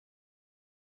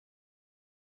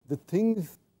the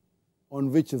things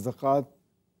on which a zakat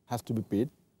has to be paid,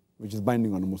 which is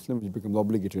binding on a Muslim, which becomes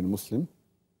obligatory on a Muslim.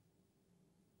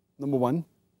 Number one,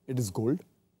 it is gold.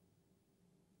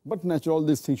 But naturally, all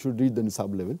these things should reach the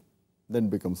nisab level, then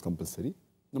becomes compulsory.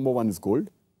 Number one is gold.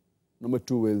 Number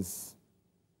two is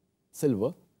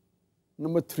silver.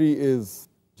 Number three is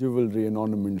jewelry and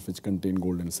ornaments which contain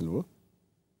gold and silver.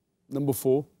 Number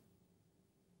four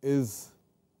is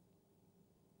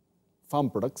farm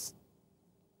products.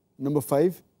 Number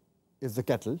five is the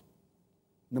cattle.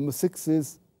 Number six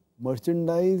is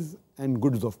merchandise and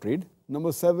goods of trade.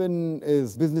 Number seven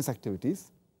is business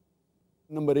activities.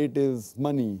 Number eight is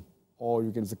money, or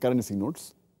you can say currency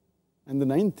notes. And the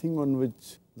ninth thing on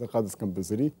which zakat is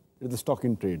compulsory is the stock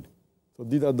in trade. So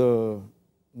these are the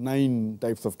 9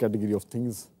 types of category of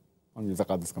things on which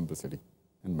zakat is compulsory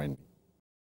and binding.